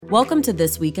Welcome to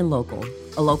This Week in Local,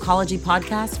 a Localogy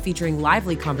podcast featuring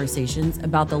lively conversations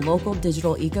about the local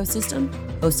digital ecosystem,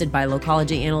 hosted by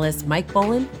Localogy analysts Mike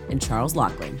Boland and Charles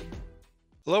Laughlin.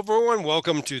 Hello, everyone.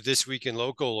 Welcome to This Week in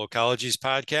Local, Localogy's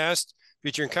podcast,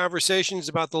 featuring conversations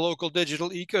about the local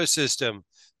digital ecosystem.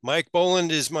 Mike Boland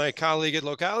is my colleague at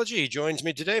Localogy. He joins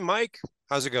me today. Mike,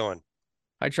 how's it going?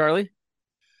 Hi, Charlie.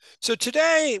 So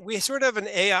today we sort of have an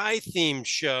AI-themed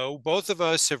show. Both of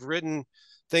us have written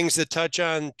things that touch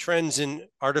on trends in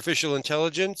artificial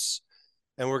intelligence,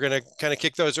 and we're going to kind of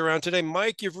kick those around today.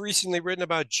 Mike, you've recently written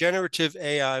about generative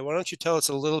AI. Why don't you tell us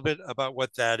a little bit about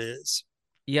what that is?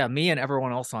 Yeah, me and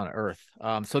everyone else on Earth.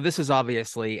 So this is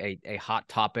obviously a hot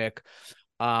topic.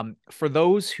 For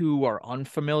those who are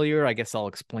unfamiliar, I guess I'll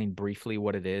explain briefly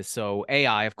what it is. So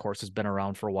AI, of course, has been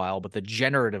around for a while, but the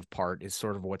generative part is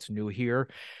sort of what's new here.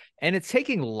 And it's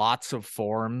taking lots of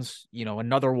forms,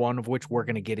 another one of which we're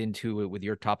going to get into it with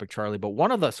your topic, Charlie. But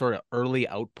one of the sort of early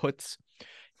outputs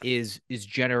is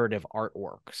generative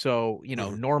artwork. So,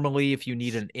 normally if you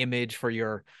need an image for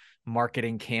your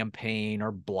marketing campaign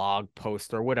or blog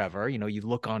post or whatever, you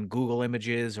look on Google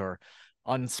Images or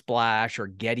Unsplash or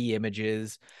Getty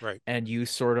Images, right, and you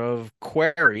sort of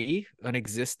query an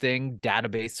existing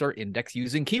database or index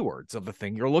using keywords of the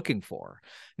thing you're looking for.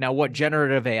 Now, what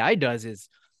generative AI does is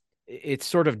it's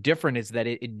sort of different, is that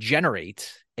it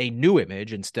generates a new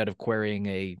image instead of querying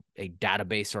a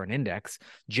database or an index,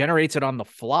 generates it on the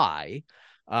fly.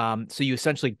 So you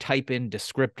essentially type in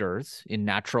descriptors in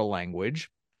natural language,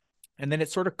 and then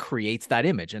it sort of creates that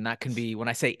image. And that can be, when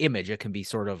I say image, it can be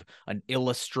sort of an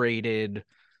illustrated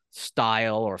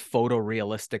style or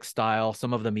photorealistic style.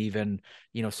 Some of them even,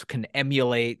 can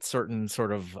emulate certain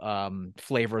sort of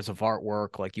flavors of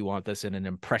artwork, like you want this in an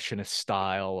impressionist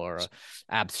style or an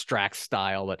abstract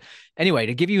style. But anyway,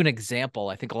 to give you an example,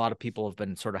 I think a lot of people have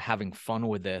been sort of having fun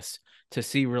with this to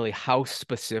see really how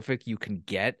specific you can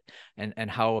get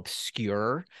and how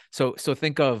obscure. So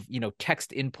think of,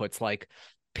 text inputs like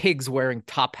pigs wearing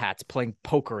top hats playing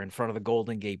poker in front of the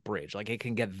Golden Gate Bridge. Like, it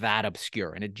can get that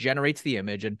obscure, and it generates the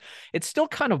image, and it's still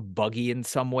kind of buggy in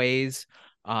some ways.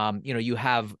 You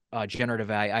have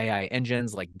generative AI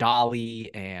engines like DALL-E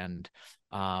and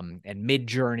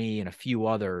Midjourney and a few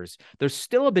others. They're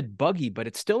still a bit buggy, but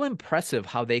it's still impressive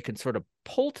how they can sort of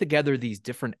pull together these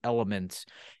different elements,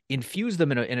 infuse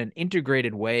them in an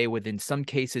integrated way. Within some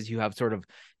cases, you have sort of,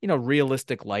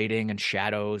 realistic lighting and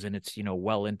shadows, and it's,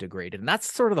 well integrated. And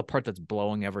that's sort of the part that's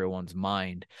blowing everyone's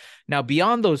mind. Now,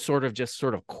 beyond those sort of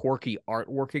quirky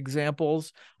artwork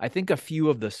examples, I think a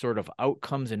few of the sort of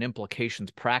outcomes and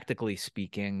implications, practically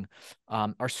speaking,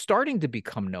 are starting to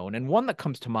become known. And one that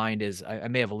comes to mind is, I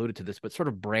may have alluded to this, but sort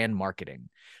of brand marketing.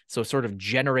 So sort of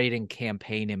generating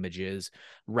campaign images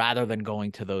rather than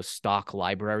going to those stock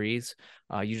libraries.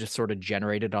 You just sort of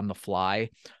generate it on the fly.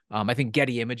 I think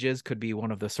Getty Images could be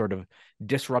one of the sort of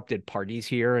disrupted parties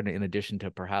here, in addition to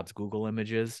perhaps Google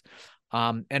Images.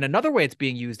 And another way it's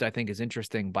being used, I think, is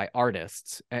interesting by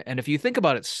artists. And if you think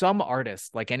about it, some artists,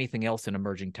 like anything else in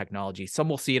emerging technology, some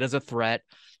will see it as a threat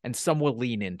and some will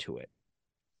lean into it.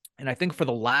 And I think for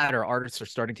the latter, artists are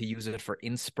starting to use it for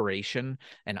inspiration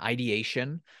and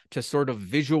ideation, to sort of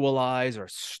visualize or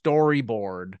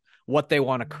storyboard what they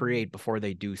want to create before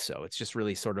they do so. It's just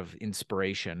really sort of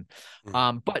inspiration.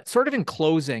 But sort of in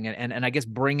closing, and I guess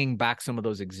bringing back some of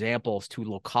those examples to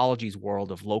Localogy's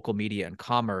world of local media and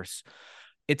commerce,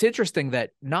 it's interesting that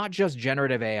not just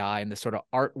generative AI and the sort of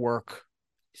artwork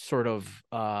sort of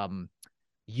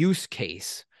use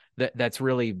case that's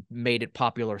really made it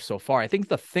popular so far. I think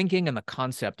the thinking and the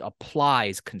concept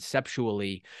applies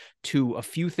conceptually to a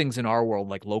few things in our world,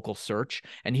 like local search.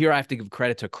 And here I have to give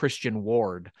credit to Christian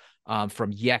Ward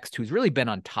from Yext, who's really been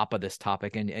on top of this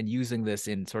topic and using this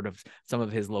in sort of some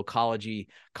of his Localogy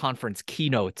conference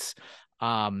keynotes,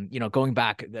 going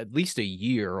back at least a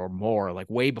year or more, like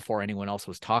way before anyone else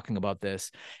was talking about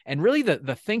this. And really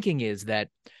the thinking is that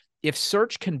if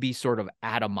search can be sort of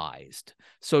atomized,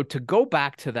 so to go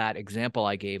back to that example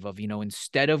I gave of,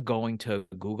 instead of going to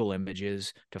Google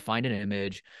Images to find an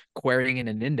image, querying in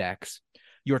an index,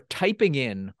 you're typing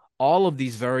in all of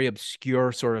these very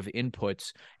obscure sort of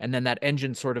inputs, and then that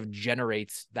engine sort of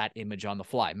generates that image on the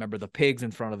fly. Remember the pigs in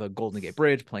front of the Golden Gate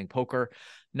Bridge playing poker.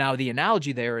 Now, the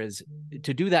analogy there is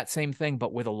to do that same thing,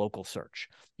 but with a local search.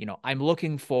 I'm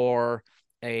looking for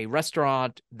a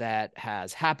restaurant that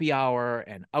has happy hour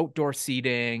and outdoor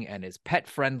seating and is pet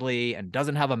friendly and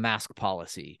doesn't have a mask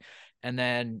policy. And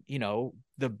then,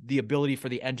 the ability for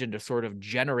the engine to sort of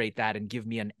generate that and give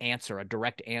me an answer, a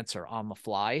direct answer on the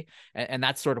fly. And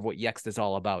that's sort of what Yext is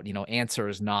all about,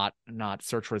 answers, not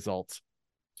search results.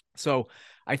 So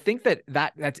I think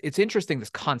that's it's interesting, this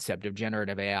concept of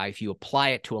generative AI, if you apply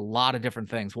it to a lot of different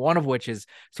things, one of which is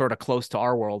sort of close to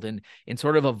our world, and in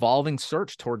sort of evolving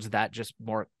search towards that just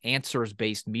more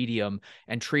answers-based medium,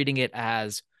 and treating it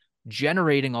as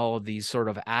generating all of these sort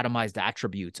of atomized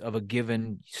attributes of a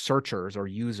given searcher's or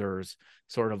user's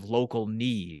sort of local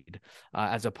need,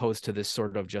 as opposed to this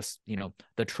sort of just,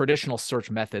 the traditional search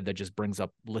method that just brings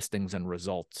up listings and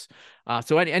results.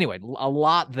 So anyway, a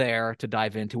lot there to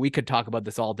dive into. We could talk about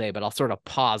this all day, but I'll sort of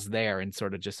pause there and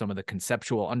sort of just some of the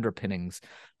conceptual underpinnings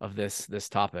of this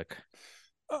topic.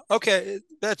 Okay,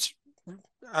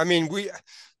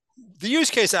 the use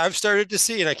case I've started to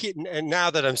see, and now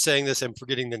that I'm saying this, I'm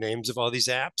forgetting the names of all these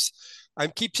apps. I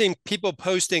keep seeing people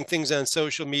posting things on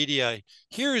social media.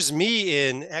 Here's me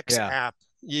in X app,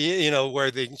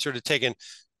 where they sort of create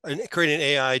an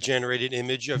AI generated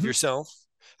image of yourself.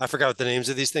 I forgot what the names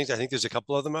of these things. I think there's a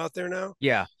couple of them out there now.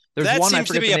 Yeah. There's that one, seems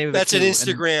to be that's an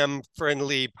Instagram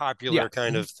friendly, popular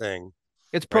kind of thing.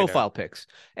 It's profile pics,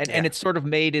 and it's sort of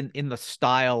made in the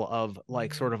style of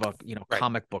like sort of a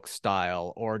comic book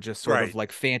style, or just sort of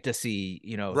like fantasy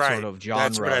sort of genre.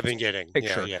 That's what I've been getting.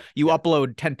 Picture. You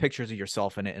upload 10 pictures of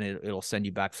yourself in it, and it'll send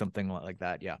you back something like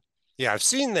that. Yeah, I've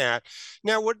seen that.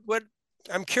 Now, what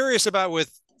I'm curious about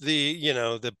with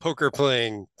the poker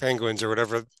playing penguins or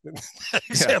whatever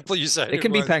example you said, it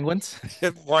can be penguins.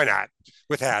 Why not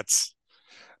with hats?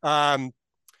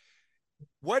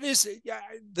 What is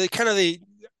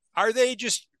are they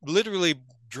just literally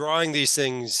drawing these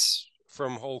things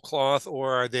from whole cloth,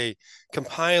 or are they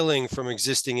compiling from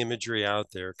existing imagery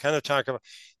out there? Kind of talk about,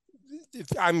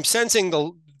 I'm sensing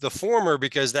the former,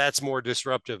 because that's more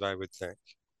disruptive, I would think.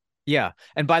 Yeah.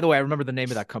 And by the way, I remember the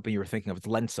name of that company you were thinking of. It's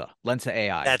Lensa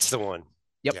AI. That's the one.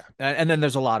 Yep. Yeah. And then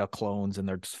there's a lot of clones, and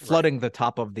they're just flooding the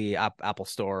top of the Apple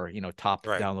Store, top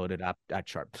downloaded app at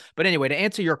chart. But anyway, to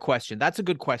answer your question, that's a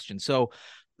good question. So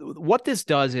what this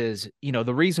does is,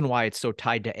 the reason why it's so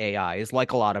tied to AI is,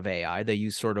 like a lot of AI, they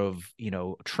use sort of,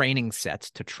 training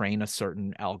sets to train a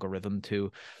certain algorithm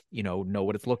to, know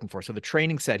what it's looking for. So the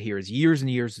training set here is years and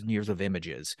years and years of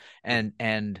images,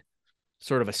 and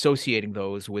sort of associating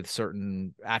those with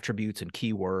certain attributes and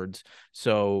keywords.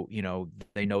 So,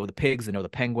 they know the pigs, they know the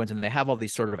penguins, and they have all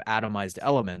these sort of atomized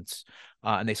elements,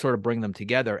 and they sort of bring them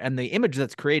together. And the image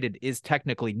that's created is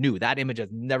technically new. That image has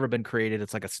never been created.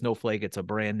 It's like a snowflake. It's a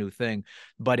brand new thing,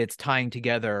 but it's tying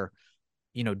together,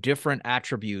 different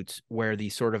attributes where the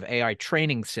sort of AI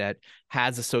training set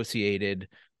has associated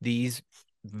these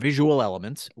visual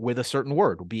elements with a certain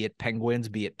word, be it penguins,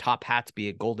 be it top hats, be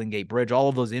it Golden Gate Bridge, all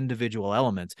of those individual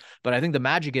elements. But I think the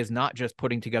magic is not just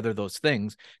putting together those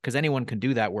things, because anyone can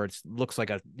do that, where it looks like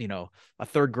a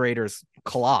third grader's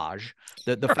collage.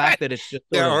 The fact that it's just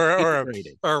or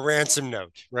a ransom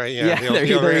note, right? There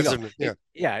you go.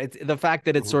 It's the fact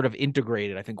that it's sort of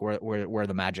integrated, I think, where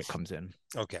the magic comes in.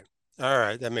 Okay. All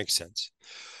right, that makes sense.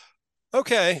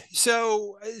 Okay,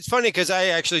 so it's funny because I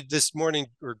actually this morning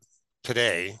or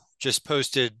today just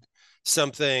posted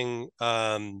something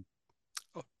along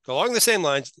the same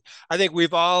lines. I think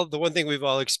the one thing we've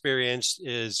all experienced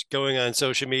is going on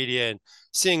social media and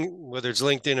seeing, whether it's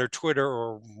LinkedIn or Twitter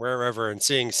or wherever, and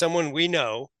seeing someone we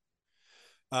know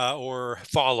or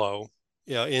follow,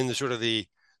 in the sort of the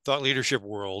thought leadership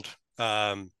world,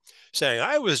 saying,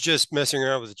 I was just messing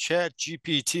around with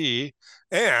ChatGPT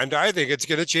and I think it's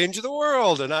going to change the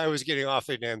world. And I was getting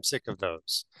awfully damn sick of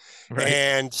those. Right.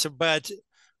 And so, but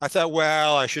I thought,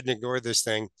 well, I shouldn't ignore this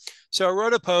thing. So I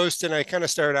wrote a post, and I kind of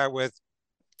started out with,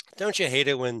 don't you hate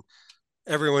it when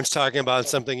everyone's talking about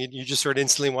something, you just sort of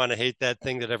instantly want to hate that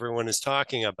thing that everyone is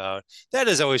talking about? That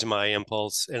is always my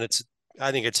impulse. And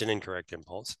I think it's an incorrect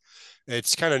impulse.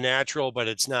 It's kind of natural, but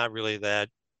it's not really that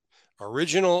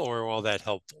original or all that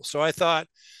helpful. So I thought,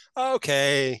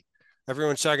 okay,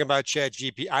 everyone's talking about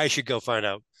ChatGPT. I should go find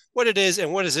out what it is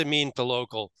and what does it mean to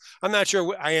local. I'm not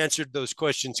sure I answered those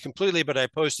questions completely, but I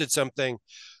posted something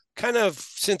kind of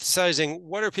synthesizing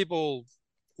what do people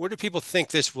think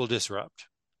this will disrupt.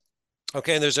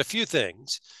 Okay, and there's a few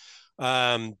things.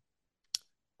 I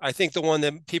think the one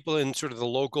that people in sort of the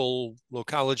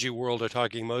localogy world are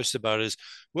talking most about is,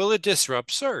 will it disrupt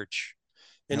search?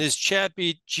 And is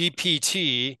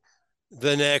ChatGPT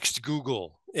the next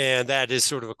Google? And that is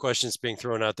sort of a question that's being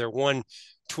thrown out there. One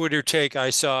Twitter take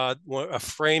I saw, a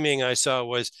framing I saw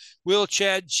was, will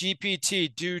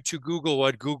ChatGPT do to Google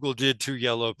what Google did to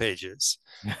Yellow Pages?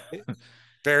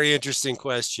 Very interesting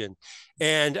question.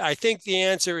 And I think the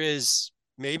answer is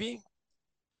maybe.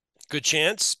 Good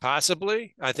chance,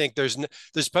 possibly. I think there's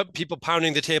people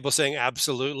pounding the table saying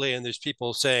absolutely, and there's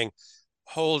people saying,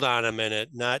 hold on a minute,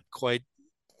 not quite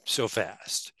so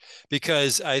fast?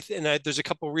 Because there's a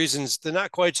couple of reasons. The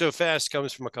not quite so fast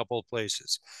comes from a couple of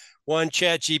places. One,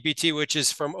 ChatGPT, which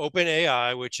is from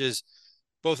OpenAI, which is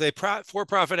both a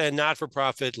for-profit and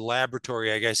not-for-profit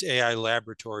laboratory, I guess, AI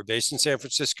laboratory based in San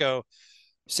Francisco.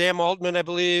 Sam Altman, I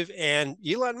believe, and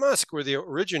Elon Musk were the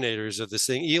originators of this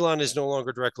thing. Elon is no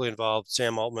longer directly involved.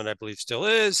 Sam Altman, I believe, still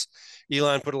is.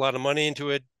 Elon put a lot of money into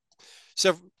it.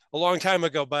 So a long time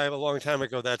ago, by a long time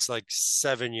ago, that's like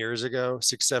 7 years ago,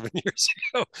 6, 7 years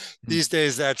ago. These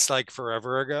days, that's like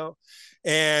forever ago.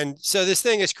 And so this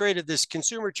thing has created this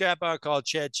consumer chatbot called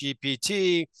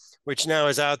ChatGPT, which now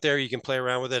is out there. You can play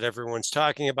around with it. Everyone's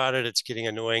talking about it. It's getting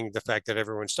annoying, the fact that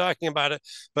everyone's talking about it,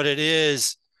 but it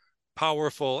is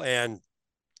powerful and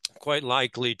quite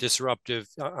likely disruptive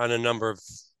on a number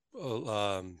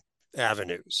of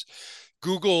avenues.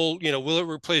 Google, will it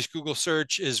replace Google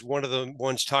search is one of the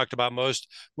ones talked about most.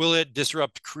 Will it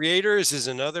disrupt creators is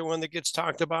another one that gets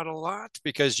talked about a lot,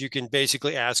 because you can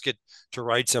basically ask it to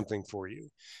write something for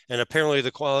you. And apparently the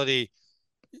quality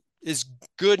is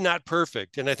good, not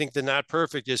perfect. And I think the not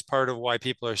perfect is part of why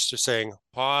people are saying,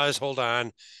 pause, hold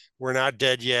on, we're not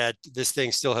dead yet. This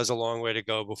thing still has a long way to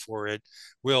go before it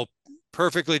will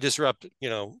perfectly disrupt,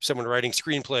 someone writing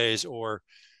screenplays or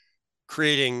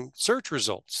creating search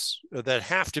results that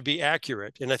have to be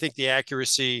accurate. And I think the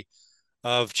accuracy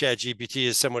of ChatGPT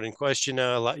is somewhat in question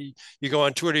now. You go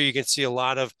on Twitter, you can see a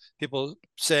lot of people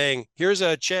saying, here's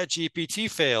a ChatGPT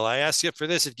fail. I asked it for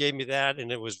this, it gave me that,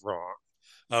 and it was wrong.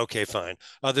 Okay, fine.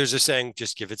 Others are saying,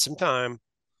 just give it some time.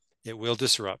 It will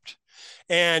disrupt.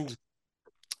 And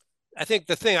I think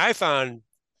the thing I found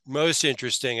most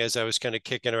interesting as I was kind of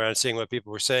kicking around seeing what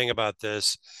people were saying about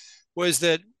this was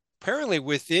that apparently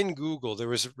within Google, there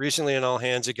was recently an all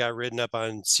hands that got written up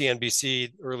on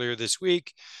CNBC earlier this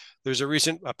week. There's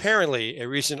apparently a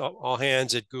recent all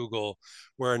hands at Google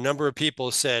where a number of people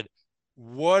said,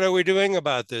 what are we doing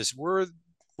about this? We're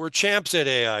champs at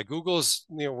AI. Google's,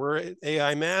 we're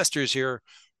AI masters here.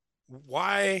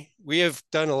 Why? We have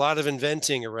done a lot of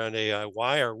inventing around AI.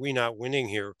 Why are we not winning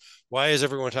here? Why is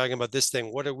everyone talking about this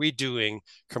thing? What are we doing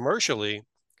commercially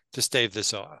to stave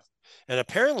this off? And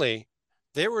apparently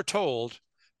they were told,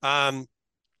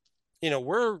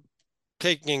 we're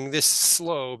taking this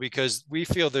slow because we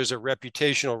feel there's a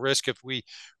reputational risk if we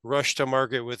rush to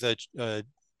market with a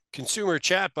consumer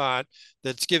chatbot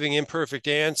that's giving imperfect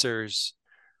answers.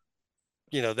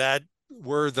 That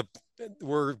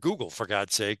we're Google, for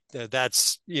God's sake.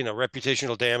 That's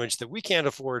reputational damage that we can't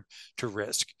afford to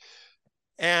risk.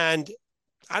 And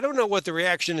I don't know what the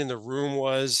reaction in the room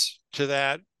was to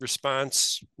that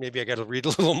response. Maybe I got to read a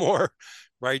little more,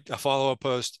 write a follow-up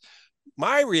post.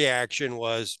 My reaction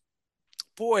was,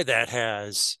 boy, that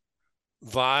has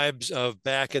vibes of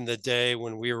back in the day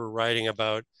when we were writing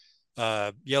about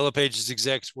Yellow Pages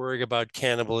execs worrying about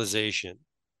cannibalization,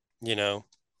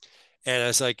 And I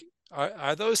was like,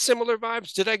 are those similar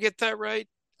vibes? Did I get that right?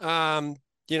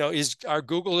 Are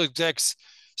Google execs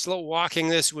slow walking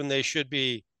this when they should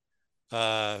be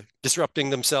disrupting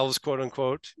themselves, quote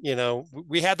unquote?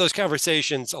 We had those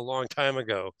conversations a long time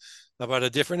ago about a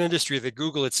different industry that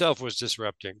Google itself was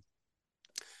disrupting.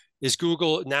 Is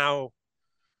Google now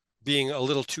being a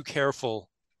little too careful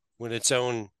when its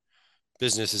own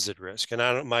business is at risk?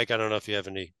 And Mike, I don't know if you have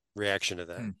any reaction to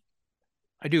that.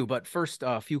 I do, but first,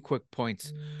 a few quick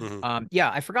points. Mm-hmm.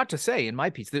 I forgot to say in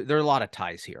my piece, there are a lot of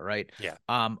ties here, right? Yeah.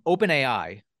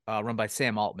 OpenAI, run by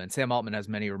Sam Altman. Sam Altman, as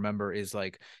many remember, is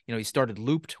he started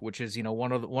Looped, which is,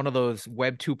 one of those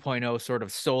Web 2.0 sort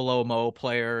of solo mo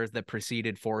players that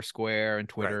preceded Foursquare and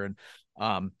Twitter.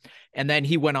 Right. And then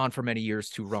he went on for many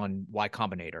years to run Y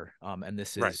Combinator. And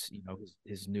this is, right,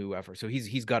 his new effort. So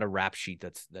he's got a rap sheet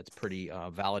that's pretty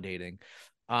validating.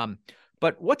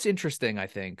 But what's interesting, I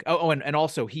think, and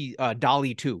also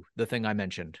DALL-E 2, the thing I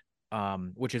mentioned,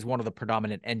 which is one of the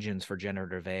predominant engines for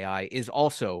generative AI, is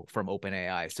also from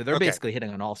OpenAI. So they're basically hitting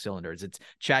on all cylinders. It's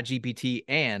ChatGPT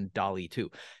and DALL-E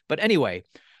 2. But anyway,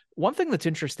 one thing that's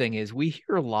interesting is we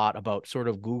hear a lot about sort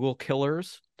of Google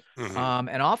killers. Mm-hmm.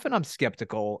 And often I'm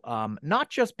skeptical,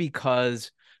 not just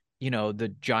because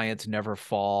the giants never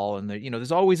fall, and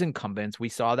there's always incumbents. We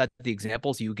saw that the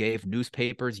examples you gave,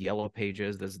 newspapers, Yellow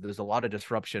Pages, there's a lot of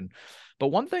disruption. But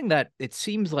one thing that it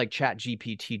seems like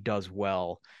ChatGPT does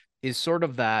well is sort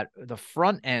of that the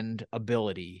front end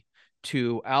ability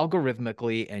to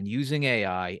algorithmically and using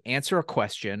AI answer a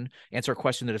question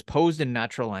that is posed in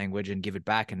natural language and give it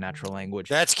back in natural language.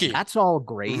 That's key. That's all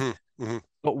great. Mm-hmm. Mm-hmm.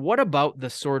 But what about the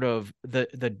sort of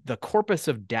the corpus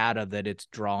of data that it's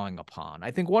drawing upon? I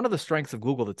think one of the strengths of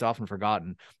Google that's often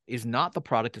forgotten is not the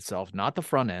product itself, not the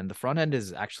front end. The front end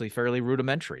is actually fairly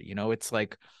rudimentary. It's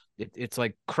like it's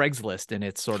like Craigslist and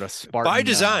it's sort of Spartan by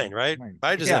design, right?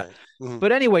 By Yeah. design. Mm-hmm.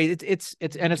 But anyway, it's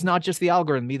and it's not just the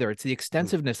algorithm either. It's the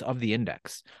extensiveness of the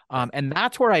index. And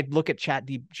that's where I'd look at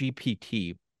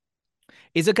ChatGPT.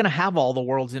 Is it going to have all the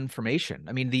world's information?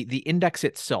 I mean, the index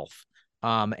itself.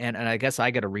 And I guess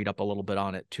I got to read up a little bit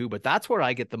on it too, but that's where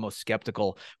I get the most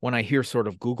skeptical when I hear sort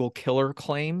of Google killer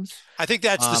claims. I think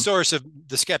that's the source of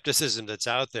the skepticism that's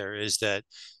out there, is that,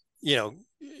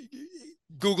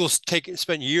 Google's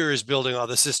spent years building all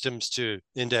the systems to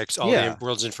index all the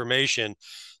world's information.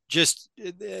 Just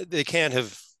they can't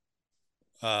have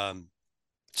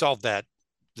solved that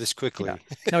this quickly. Yeah.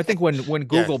 Now, I think when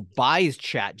Google buys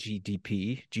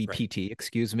GPT,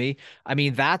 excuse me, I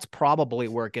mean, that's probably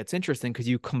where it gets interesting, because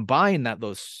you combine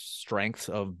those strengths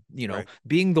of,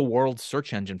 being the world's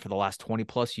search engine for the last 20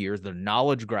 plus years, the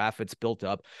knowledge graph it's built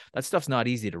up. That stuff's not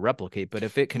easy to replicate. But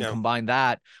if it can combine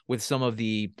that with some of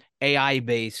the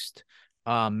AI-based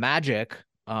magic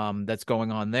that's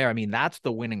going on there, I mean, that's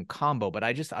the winning combo. But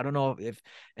I don't know if,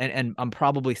 and I'm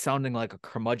probably sounding like a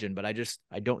curmudgeon, but I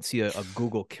don't see a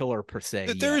Google killer per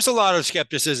se. There's a lot of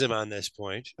skepticism on this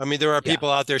point. I mean, there are people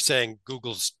out there saying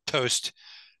Google's toast.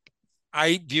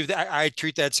 I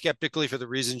treat that skeptically for the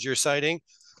reasons you're citing.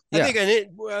 I think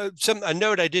a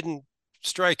note I didn't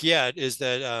strike yet is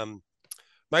that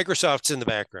Microsoft's in the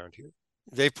background here.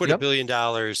 They've put $1 billion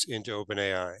into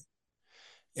OpenAI.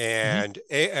 And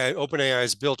OpenAI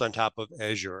is built on top of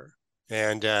Azure.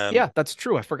 And that's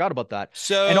true. I forgot about that.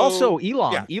 So, and also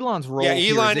Elon's role.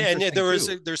 Elon, and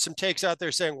there's some takes out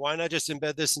there saying, why not just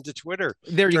embed this into Twitter?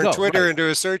 There you go. Twitter into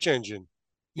a search engine.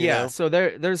 You know? So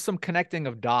there's some connecting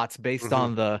of dots based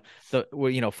on the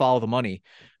follow the money.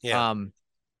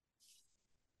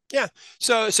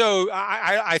 So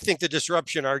I think the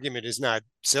disruption argument is not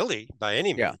silly by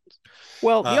any means.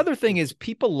 Well, the other thing is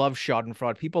people love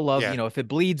schadenfreude. People love, if it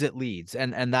bleeds, it leads.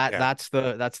 And that's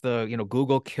the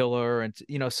Google killer. And,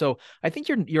 so I think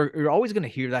you're always going to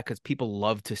hear that because people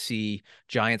love to see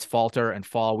giants falter and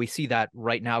fall. We see that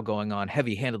right now going on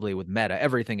heavy handedly with Meta.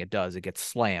 Everything it does, it gets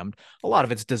slammed. A lot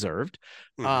of it's deserved.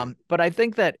 But I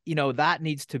think that, that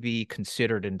needs to be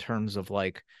considered in terms of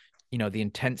the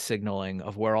intent signaling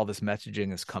of where all this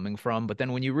messaging is coming from. But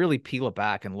then when you really peel it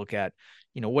back and look at,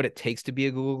 what it takes to be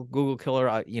a Google killer,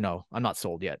 I'm not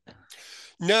sold yet.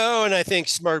 No. And I think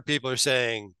smart people are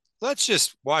saying, let's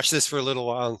just watch this for a little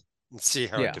while and see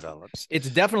how it develops. It's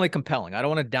definitely compelling. I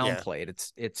don't want to downplay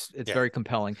it. It's very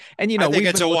compelling. And, I think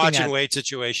it's a watch and wait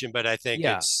situation, but I think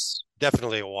it's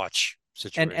definitely a watch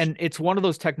situation. And it's one of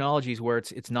those technologies where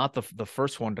it's not the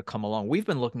first one to come along. We've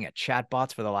been looking at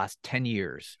chatbots for the last 10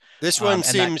 years. This one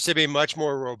seems to be much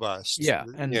more robust.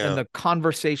 And the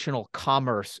conversational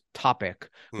commerce topic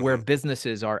where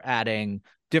businesses are adding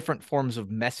different forms of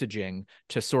messaging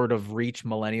to sort of reach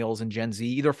millennials and Gen Z,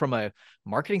 either from a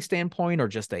marketing standpoint or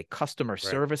just a customer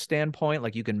service standpoint.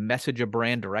 Like you can message a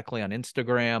brand directly on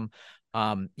Instagram.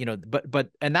 But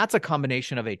that's a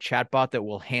combination of a chatbot that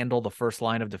will handle the first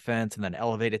line of defense and then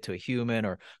elevate it to a human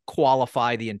or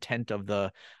qualify the intent of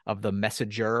the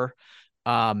messenger.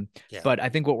 But I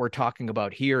think what we're talking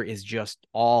about here is just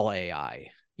all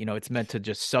AI. It's meant to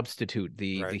just substitute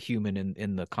the human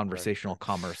in the conversational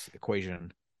commerce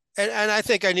equation. And I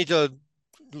think I need to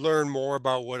learn more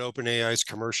about what OpenAI's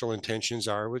commercial intentions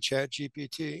are with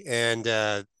ChatGPT, and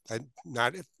I'm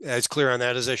not as clear on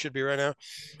that as I should be right now.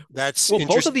 That's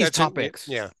both of these topics.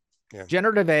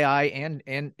 Generative AI and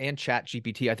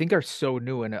ChatGPT, I think, are so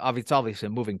new, and it's obviously a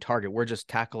moving target. We're just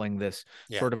tackling this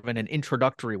sort of in an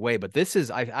introductory way, but this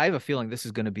is I have a feeling this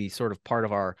is going to be sort of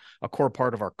a core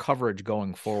part of our coverage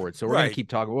going forward. So we're going to keep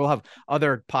talking. We'll have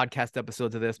other podcast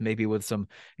episodes of this, maybe with some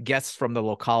guests from the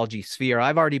Localogy sphere.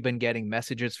 I've already been getting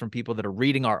messages from people that are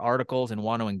reading our articles and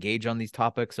want to engage on these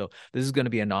topics. So this is going to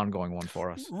be an ongoing one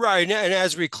for us. Right, and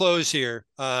as we close here,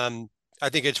 I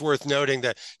think it's worth noting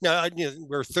that now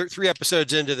we're 3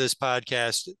 episodes into this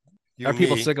podcast. Are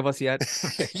people sick of us yet?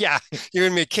 Yeah, you're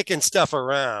going to be kicking stuff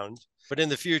around. But in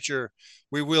the future,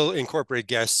 we will incorporate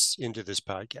guests into this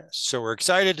podcast. So we're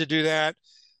excited to do that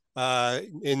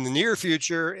in the near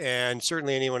future. And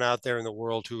certainly anyone out there in the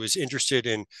world who is interested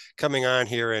in coming on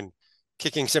here and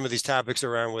kicking some of these topics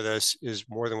around with us is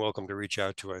more than welcome to reach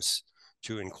out to us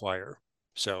to inquire.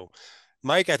 So,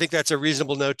 Mike, I think that's a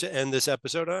reasonable note to end this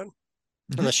episode on.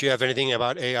 Unless you have anything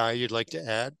about AI you'd like to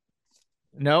add.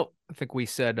 No, I think we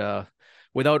said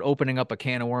without opening up a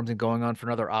can of worms and going on for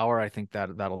another hour, I think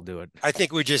that'll do it. I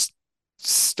think we just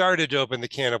started to open the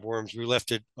can of worms. We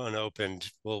left it unopened.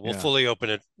 We'll fully open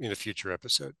it in a future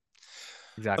episode.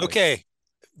 Exactly. Okay.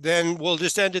 then we'll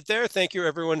just end it there. Thank you,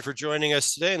 everyone, for joining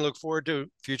us today, and look forward to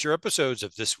future episodes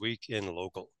of This Week in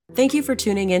Local. Thank you for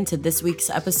tuning in to this week's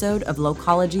episode of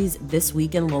Localogy's This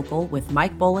Week in Local with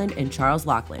Mike Boland and Charles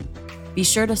Laughlin. Be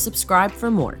sure to subscribe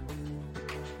for more.